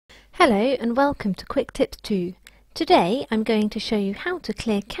Hello and welcome to Quick Tips 2. Today I'm going to show you how to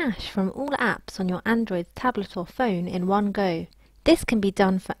clear cache from all apps on your Android tablet or phone in one go. This can be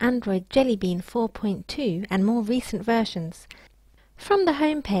done for Android Jelly Bean 4.2 and more recent versions. From the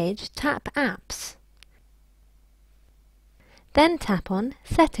home page, tap Apps. Then tap on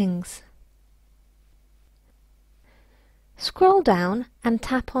Settings. Scroll down and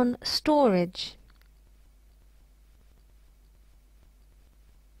tap on Storage.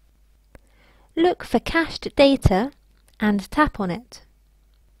 Look for cached data and tap on it.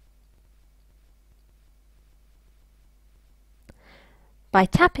 By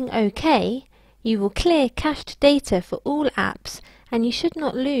tapping OK, you will clear cached data for all apps and you should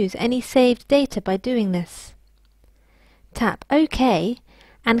not lose any saved data by doing this. Tap OK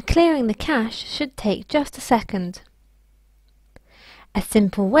and clearing the cache should take just a second. A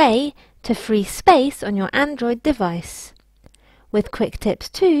simple way to free space on your Android device. With Quick Tips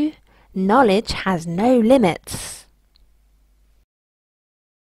 2, knowledge has no limits.